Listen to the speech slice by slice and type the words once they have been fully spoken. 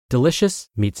Delicious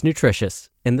meets nutritious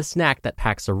in the snack that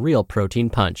packs a real protein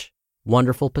punch.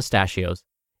 Wonderful Pistachios.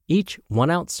 Each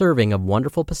 1-ounce serving of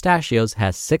Wonderful Pistachios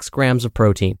has 6 grams of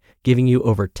protein, giving you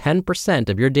over 10%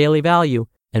 of your daily value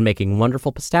and making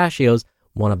Wonderful Pistachios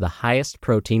one of the highest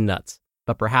protein nuts.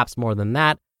 But perhaps more than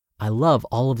that, I love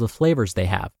all of the flavors they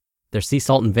have. Their sea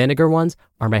salt and vinegar ones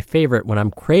are my favorite when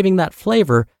I'm craving that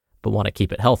flavor but want to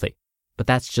keep it healthy. But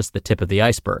that's just the tip of the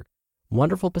iceberg.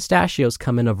 Wonderful Pistachios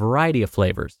come in a variety of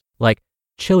flavors, like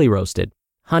chili roasted,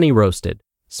 honey roasted,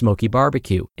 smoky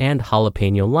barbecue, and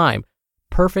jalapeno lime,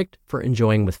 perfect for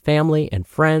enjoying with family and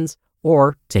friends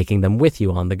or taking them with you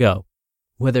on the go.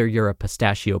 Whether you're a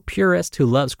pistachio purist who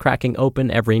loves cracking open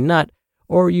every nut,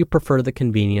 or you prefer the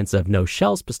convenience of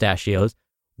no-shells pistachios,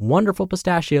 Wonderful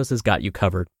Pistachios has got you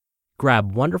covered.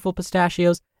 Grab Wonderful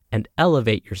Pistachios and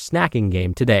elevate your snacking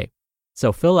game today.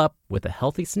 So fill up with a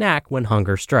healthy snack when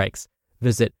hunger strikes.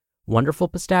 Visit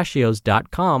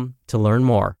wonderfulpistachios.com to learn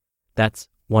more. That's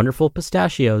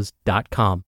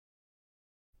wonderfulpistachios.com.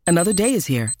 Another day is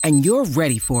here, and you're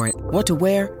ready for it. What to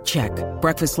wear? Check.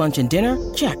 Breakfast, lunch, and dinner?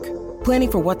 Check.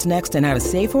 Planning for what's next and how to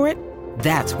save for it?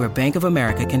 That's where Bank of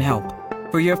America can help.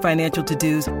 For your financial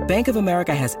to-dos, Bank of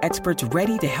America has experts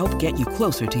ready to help get you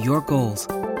closer to your goals.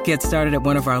 Get started at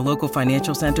one of our local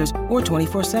financial centers or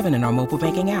 24/7 in our mobile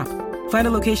banking app. Find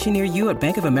a location near you at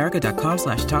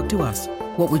bankofamerica.com/talktous.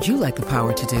 What would you like the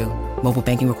power to do? Mobile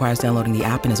banking requires downloading the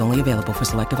app and is only available for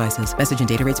select devices. Message and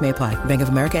data rates may apply. Bank of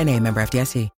America N.A., member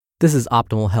FDIC. This is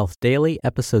Optimal Health Daily,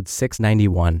 episode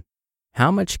 691.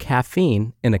 How much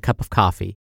caffeine in a cup of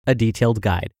coffee? A detailed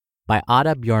guide by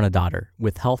Adda Bjarnadottir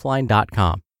with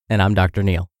Healthline.com. And I'm Dr.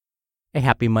 Neil. A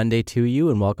happy Monday to you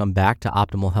and welcome back to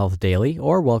Optimal Health Daily,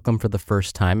 or welcome for the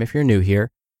first time if you're new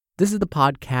here. This is the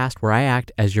podcast where I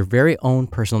act as your very own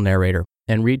personal narrator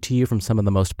and read to you from some of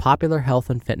the most popular health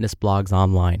and fitness blogs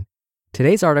online.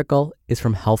 Today's article is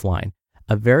from Healthline,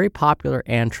 a very popular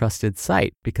and trusted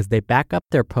site because they back up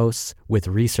their posts with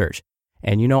research.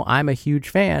 And you know I'm a huge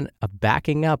fan of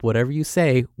backing up whatever you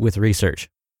say with research.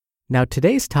 Now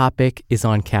today's topic is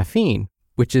on caffeine,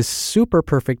 which is super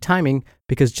perfect timing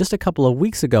because just a couple of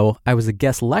weeks ago, I was a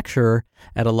guest lecturer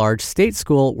at a large state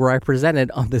school where I presented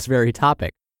on this very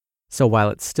topic. So while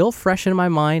it's still fresh in my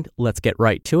mind, let's get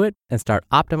right to it and start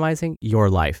optimizing your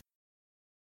life.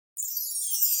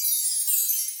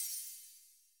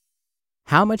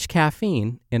 How much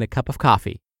caffeine in a cup of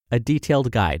coffee? A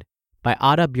detailed guide by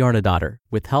Adda Bjarnadottir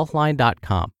with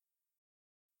Healthline.com.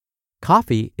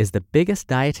 Coffee is the biggest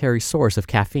dietary source of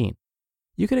caffeine.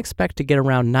 You can expect to get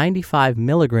around 95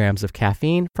 milligrams of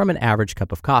caffeine from an average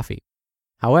cup of coffee.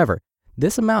 However,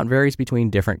 this amount varies between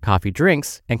different coffee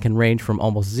drinks and can range from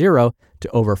almost 0 to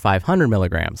over 500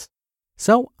 milligrams.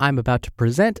 So I'm about to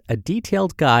present a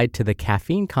detailed guide to the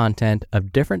caffeine content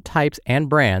of different types and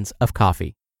brands of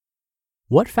coffee.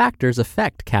 What factors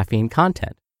affect caffeine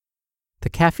content? The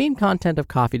caffeine content of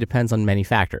coffee depends on many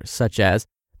factors, such as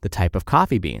the type of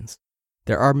coffee beans.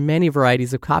 There are many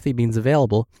varieties of coffee beans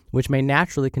available, which may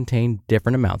naturally contain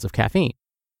different amounts of caffeine.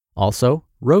 Also,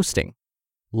 roasting.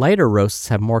 Lighter roasts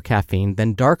have more caffeine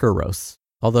than darker roasts,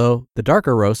 although the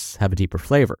darker roasts have a deeper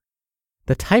flavor.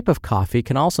 The type of coffee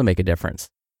can also make a difference.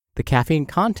 The caffeine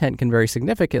content can vary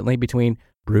significantly between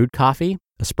brewed coffee,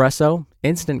 espresso,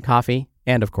 instant coffee,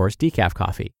 and of course decaf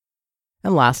coffee.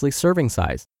 And lastly, serving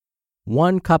size.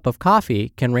 1 cup of coffee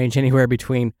can range anywhere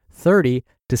between 30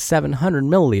 to 700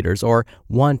 milliliters or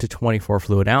 1 to 24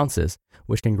 fluid ounces,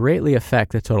 which can greatly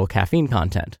affect the total caffeine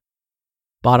content.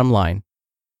 Bottom line,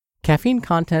 caffeine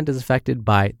content is affected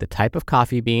by the type of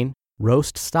coffee bean,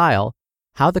 roast style,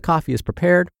 how the coffee is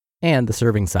prepared, and the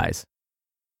serving size.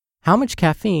 How much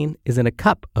caffeine is in a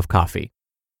cup of coffee?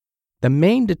 The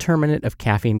main determinant of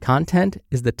caffeine content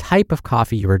is the type of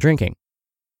coffee you are drinking.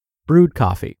 Brewed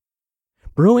coffee.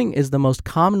 Brewing is the most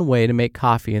common way to make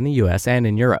coffee in the US and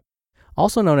in Europe.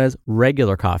 Also known as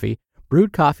regular coffee,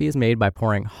 brewed coffee is made by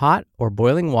pouring hot or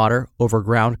boiling water over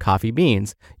ground coffee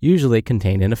beans, usually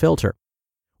contained in a filter.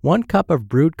 1 cup of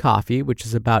brewed coffee, which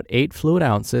is about 8 fluid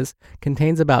ounces,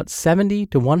 contains about 70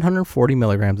 to 140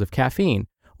 milligrams of caffeine,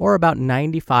 or about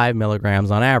 95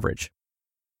 milligrams on average.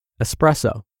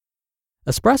 Espresso.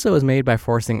 Espresso is made by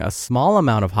forcing a small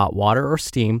amount of hot water or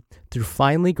steam through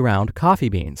finely ground coffee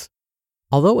beans.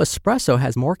 Although espresso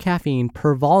has more caffeine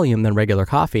per volume than regular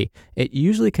coffee, it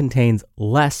usually contains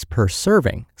less per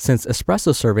serving, since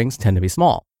espresso servings tend to be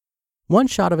small. 1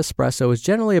 shot of espresso is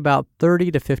generally about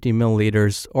 30 to 50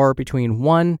 milliliters, or between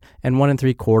 1 and 1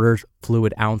 3/4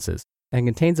 fluid ounces, and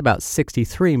contains about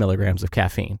 63 milligrams of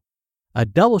caffeine. A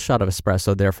double shot of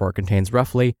espresso therefore contains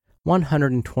roughly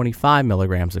 125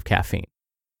 milligrams of caffeine.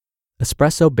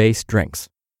 Espresso-based drinks.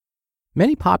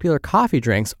 Many popular coffee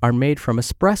drinks are made from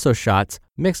espresso shots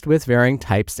mixed with varying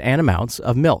types and amounts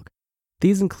of milk.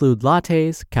 These include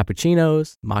lattes,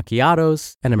 cappuccinos,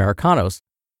 macchiatos, and Americanos.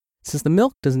 Since the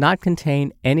milk does not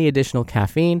contain any additional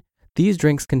caffeine, these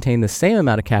drinks contain the same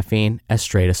amount of caffeine as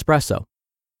straight espresso.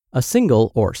 A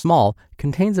single, or small,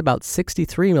 contains about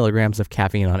 63 milligrams of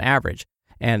caffeine on average,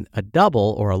 and a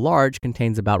double, or a large,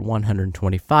 contains about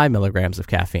 125 milligrams of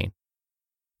caffeine.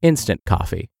 Instant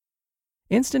coffee.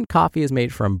 Instant coffee is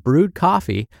made from brewed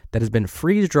coffee that has been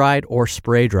freeze-dried or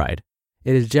spray-dried.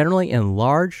 It is generally in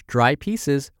large, dry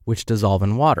pieces which dissolve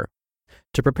in water.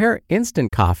 To prepare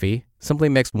instant coffee, simply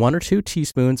mix 1 or 2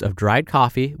 teaspoons of dried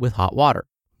coffee with hot water.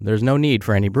 There's no need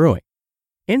for any brewing.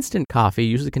 Instant coffee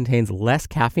usually contains less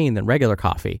caffeine than regular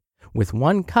coffee, with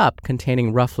 1 cup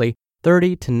containing roughly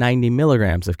 30 to 90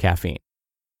 milligrams of caffeine.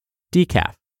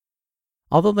 Decaf.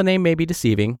 Although the name may be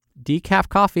deceiving, decaf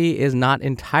coffee is not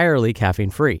entirely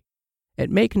caffeine-free. It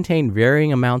may contain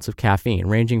varying amounts of caffeine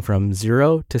ranging from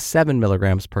 0 to 7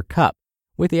 milligrams per cup,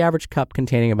 with the average cup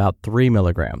containing about 3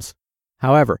 milligrams.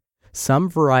 However, some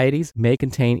varieties may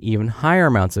contain even higher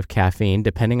amounts of caffeine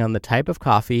depending on the type of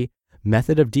coffee,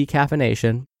 method of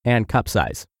decaffeination, and cup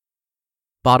size.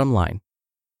 Bottom line.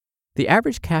 The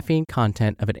average caffeine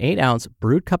content of an 8-ounce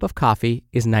brewed cup of coffee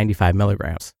is 95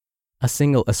 milligrams. A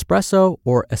single espresso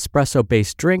or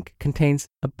espresso-based drink contains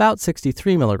about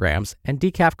 63 milligrams, and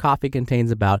decaf coffee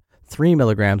contains about 3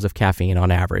 milligrams of caffeine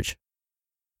on average.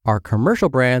 Are commercial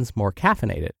brands more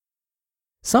caffeinated?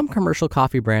 Some commercial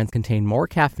coffee brands contain more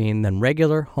caffeine than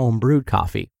regular home-brewed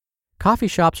coffee. Coffee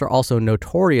shops are also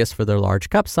notorious for their large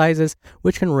cup sizes,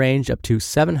 which can range up to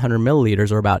 700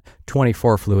 milliliters or about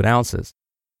 24 fluid ounces.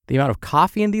 The amount of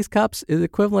coffee in these cups is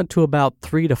equivalent to about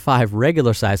 3 to 5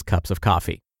 regular-sized cups of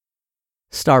coffee.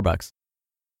 Starbucks.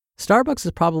 Starbucks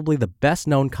is probably the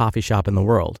best-known coffee shop in the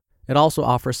world. It also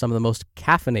offers some of the most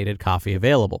caffeinated coffee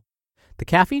available. The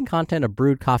caffeine content of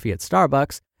brewed coffee at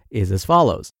Starbucks is as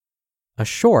follows. A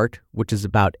short, which is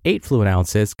about 8 fluid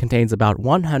ounces, contains about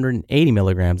 180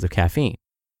 milligrams of caffeine.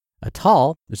 A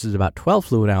tall, which is about 12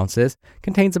 fluid ounces,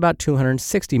 contains about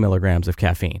 260 milligrams of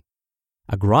caffeine.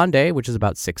 A grande, which is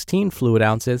about 16 fluid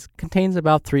ounces, contains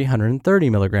about 330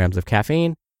 milligrams of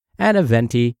caffeine. And a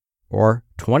venti, or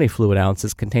 20 fluid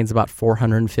ounces, contains about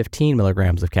 415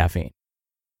 milligrams of caffeine.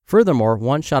 Furthermore,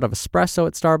 1 shot of espresso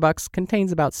at Starbucks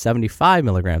contains about 75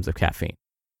 milligrams of caffeine.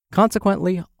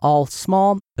 Consequently, all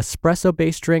small,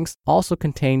 espresso-based drinks also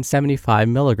contain 75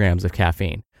 milligrams of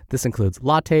caffeine. This includes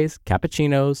lattes,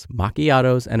 cappuccinos,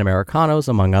 macchiatos, and Americanos,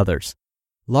 among others.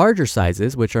 Larger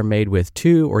sizes, which are made with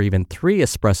 2 or even 3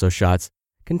 espresso shots,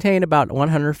 contain about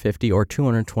 150 or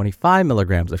 225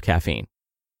 milligrams of caffeine.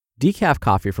 Decaf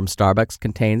coffee from Starbucks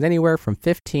contains anywhere from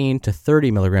 15 to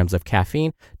 30 milligrams of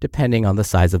caffeine, depending on the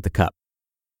size of the cup.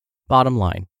 Bottom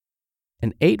line.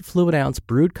 An 8 fluid ounce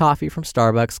brewed coffee from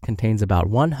Starbucks contains about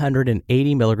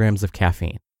 180 milligrams of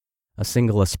caffeine. A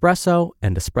single espresso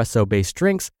and espresso-based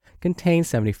drinks contain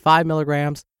 75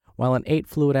 milligrams, while an 8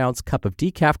 fluid ounce cup of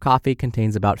decaf coffee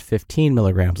contains about 15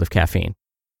 milligrams of caffeine.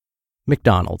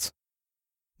 McDonald's.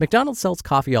 McDonald's sells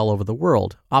coffee all over the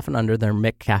world, often under their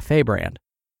McCafe brand.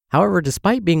 However,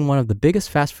 despite being one of the biggest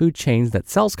fast food chains that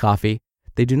sells coffee,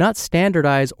 they do not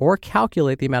standardize or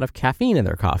calculate the amount of caffeine in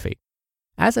their coffee.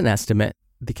 As an estimate,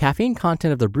 the caffeine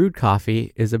content of the brewed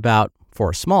coffee is about, for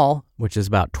a small, which is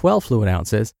about 12 fluid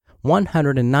ounces,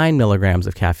 109 milligrams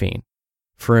of caffeine.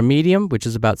 For a medium, which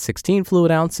is about 16 fluid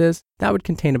ounces, that would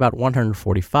contain about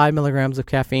 145 milligrams of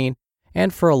caffeine.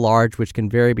 And for a large, which can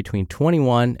vary between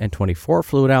 21 and 24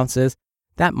 fluid ounces,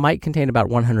 that might contain about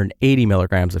 180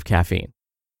 milligrams of caffeine.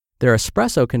 Their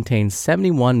espresso contains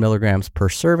 71 milligrams per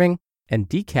serving, and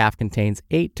decaf contains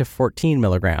 8 to 14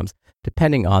 milligrams,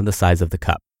 depending on the size of the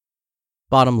cup.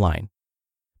 Bottom line.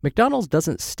 McDonald's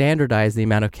doesn't standardize the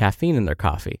amount of caffeine in their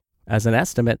coffee. As an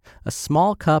estimate, a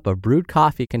small cup of brewed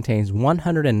coffee contains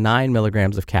 109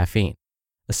 milligrams of caffeine.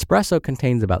 Espresso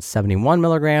contains about 71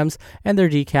 milligrams, and their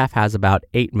decaf has about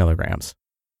 8 milligrams.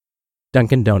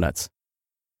 Dunkin' Donuts.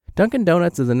 Dunkin'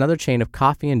 Donuts is another chain of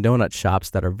coffee and donut shops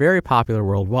that are very popular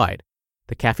worldwide.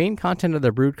 The caffeine content of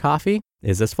their brewed coffee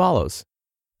is as follows.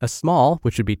 A small,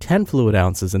 which would be 10 fluid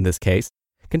ounces in this case,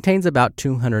 contains about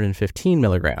 215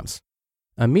 milligrams.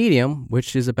 A medium,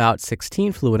 which is about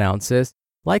 16 fluid ounces,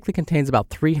 likely contains about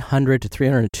 300 to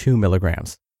 302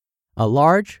 milligrams. A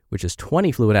large, which is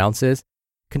 20 fluid ounces,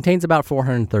 contains about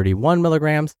 431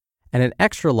 milligrams, and an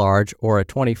extra large, or a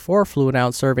 24 fluid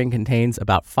ounce serving, contains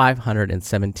about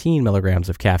 517 milligrams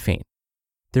of caffeine.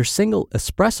 Their single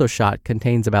espresso shot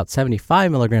contains about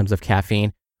 75 milligrams of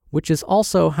caffeine, which is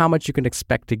also how much you can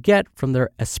expect to get from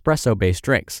their espresso-based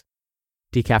drinks.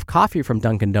 Decaf coffee from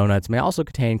Dunkin' Donuts may also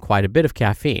contain quite a bit of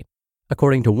caffeine.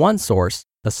 According to one source,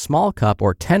 a small cup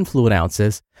or 10 fluid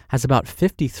ounces has about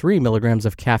 53 milligrams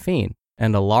of caffeine,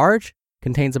 and a large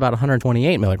contains about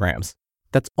 128 milligrams.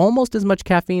 That's almost as much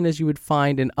caffeine as you would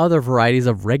find in other varieties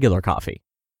of regular coffee.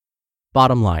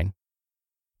 Bottom line,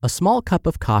 a small cup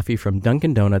of coffee from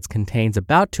Dunkin' Donuts contains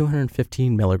about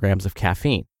 215 milligrams of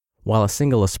caffeine, while a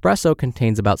single espresso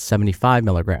contains about 75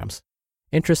 milligrams.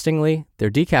 Interestingly, their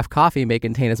decaf coffee may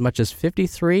contain as much as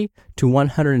 53 to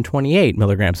 128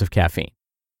 milligrams of caffeine.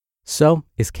 So,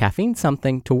 is caffeine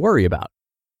something to worry about?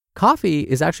 Coffee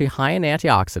is actually high in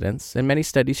antioxidants, and many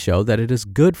studies show that it is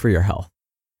good for your health.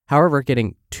 However,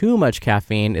 getting too much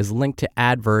caffeine is linked to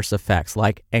adverse effects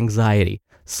like anxiety,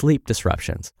 sleep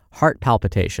disruptions, heart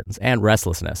palpitations, and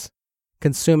restlessness.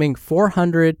 Consuming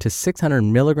 400 to 600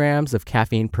 milligrams of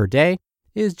caffeine per day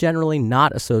is generally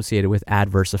not associated with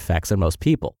adverse effects in most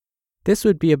people. This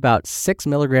would be about 6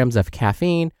 milligrams of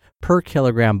caffeine per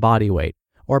kilogram body weight,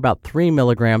 or about 3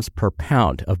 milligrams per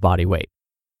pound of body weight.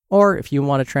 Or if you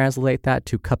want to translate that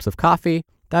to cups of coffee,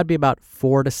 that'd be about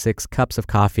 4 to 6 cups of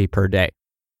coffee per day.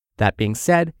 That being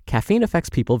said, caffeine affects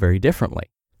people very differently.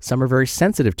 Some are very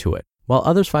sensitive to it, while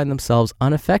others find themselves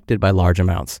unaffected by large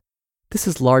amounts. This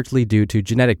is largely due to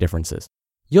genetic differences.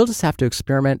 You'll just have to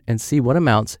experiment and see what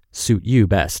amounts suit you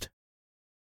best.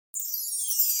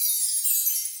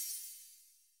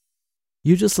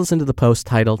 You just listened to the post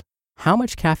titled, How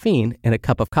Much Caffeine in a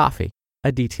Cup of Coffee?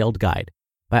 A Detailed Guide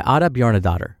by Adda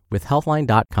Bjarnadottir with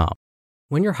Healthline.com.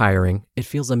 When you're hiring, it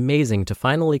feels amazing to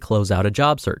finally close out a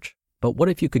job search. But what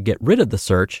if you could get rid of the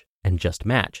search and just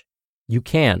match? You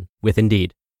can with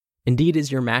Indeed. Indeed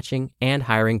is your matching and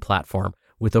hiring platform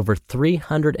with over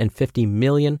 350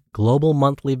 million global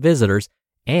monthly visitors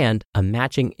and a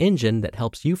matching engine that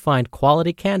helps you find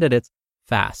quality candidates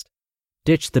fast.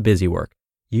 Ditch the busy work.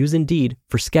 Use Indeed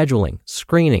for scheduling,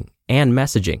 screening, and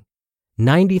messaging.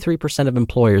 93% of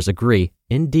employers agree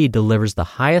Indeed delivers the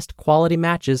highest quality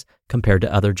matches compared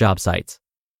to other job sites.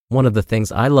 One of the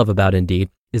things I love about Indeed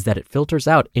is that it filters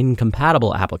out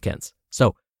incompatible applicants.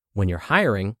 So when you're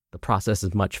hiring, the process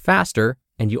is much faster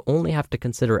and you only have to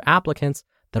consider applicants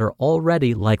that are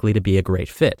already likely to be a great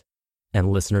fit.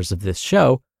 And listeners of this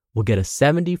show will get a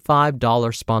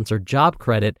 $75 sponsored job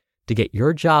credit to get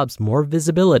your jobs more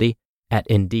visibility at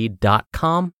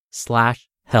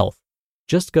Indeed.com/health.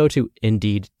 Just go to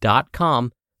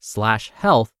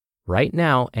Indeed.com/health right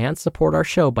now and support our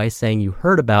show by saying you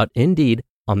heard about Indeed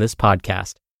on this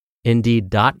podcast.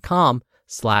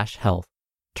 Indeed.com/health.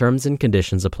 Terms and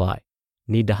conditions apply.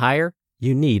 Need to hire?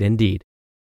 You need Indeed.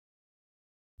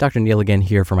 Dr. Neil again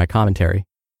here for my commentary.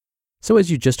 So as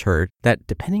you just heard, that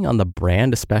depending on the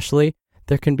brand especially,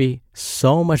 there can be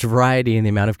so much variety in the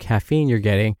amount of caffeine you're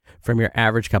getting from your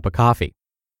average cup of coffee.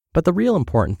 But the real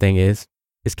important thing is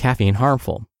caffeine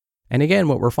harmful? And again,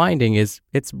 what we're finding is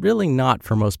it's really not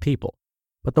for most people.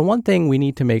 But the one thing we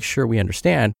need to make sure we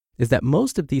understand is that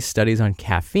most of these studies on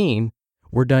caffeine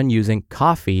were done using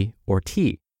coffee or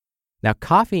tea. Now,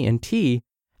 coffee and tea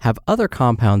have other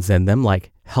compounds in them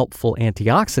like helpful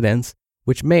antioxidants,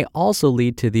 which may also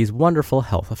lead to these wonderful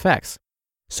health effects.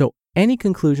 So any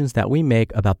conclusions that we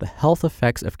make about the health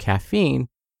effects of caffeine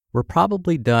were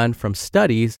probably done from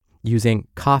studies using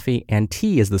coffee and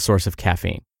tea as the source of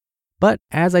caffeine. But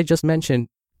as I just mentioned,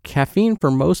 caffeine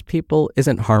for most people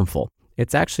isn't harmful.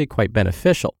 It's actually quite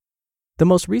beneficial. The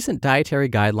most recent dietary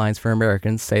guidelines for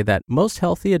Americans say that most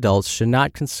healthy adults should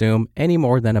not consume any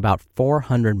more than about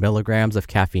 400 milligrams of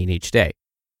caffeine each day.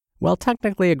 Well,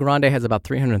 technically a grande has about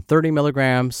 330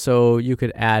 milligrams, so you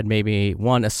could add maybe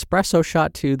one espresso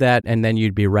shot to that and then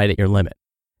you'd be right at your limit.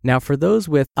 Now, for those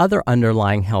with other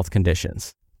underlying health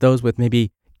conditions, those with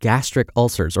maybe gastric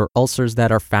ulcers or ulcers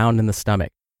that are found in the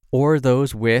stomach, or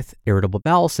those with irritable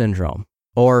bowel syndrome,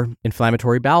 or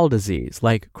inflammatory bowel disease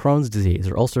like Crohn's disease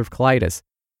or ulcerative colitis,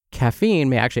 caffeine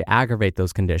may actually aggravate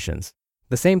those conditions.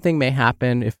 The same thing may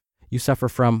happen if you suffer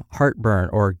from heartburn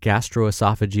or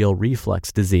gastroesophageal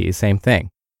reflux disease, same thing.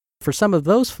 For some of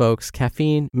those folks,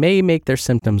 caffeine may make their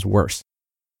symptoms worse.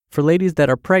 For ladies that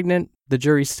are pregnant, the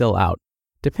jury's still out.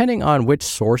 Depending on which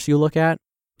source you look at,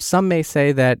 some may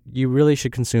say that you really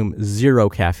should consume 0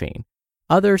 caffeine.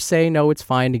 Others say no, it's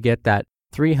fine to get that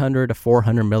 300 to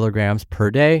 400 milligrams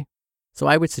per day. So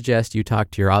I would suggest you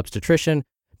talk to your obstetrician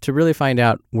to really find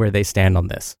out where they stand on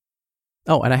this.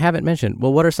 Oh, and I haven't mentioned,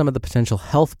 well, what are some of the potential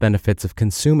health benefits of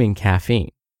consuming caffeine?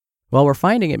 Well, we're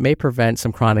finding it may prevent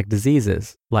some chronic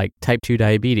diseases like type 2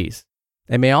 diabetes.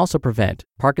 It may also prevent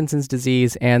Parkinson's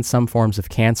disease and some forms of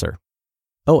cancer.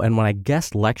 Oh, and when I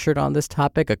guest lectured on this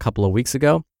topic a couple of weeks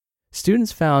ago,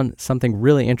 students found something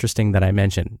really interesting that I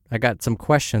mentioned. I got some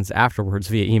questions afterwards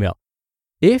via email.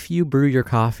 If you brew your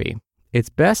coffee, it's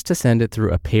best to send it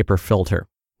through a paper filter.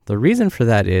 The reason for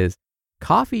that is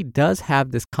coffee does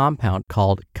have this compound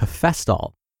called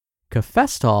cafestol.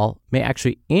 Cafestol may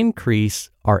actually increase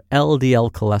our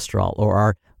LDL cholesterol, or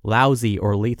our lousy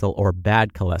or lethal or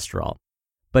bad cholesterol.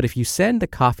 But if you send the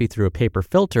coffee through a paper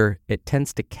filter, it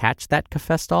tends to catch that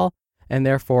cafestol and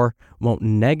therefore won't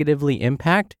negatively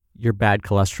impact your bad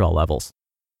cholesterol levels.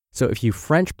 So if you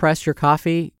French press your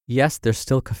coffee, yes, there's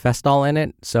still cafestol in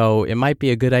it, so it might be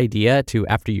a good idea to,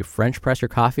 after you French press your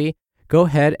coffee, go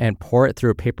ahead and pour it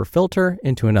through a paper filter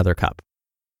into another cup.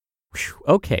 Whew,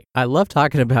 okay, I love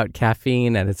talking about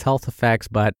caffeine and its health effects,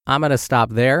 but I'm going to stop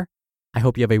there. I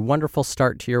hope you have a wonderful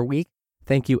start to your week.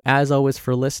 Thank you as always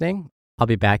for listening. I'll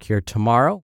be back here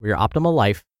tomorrow where your optimal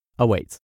life awaits.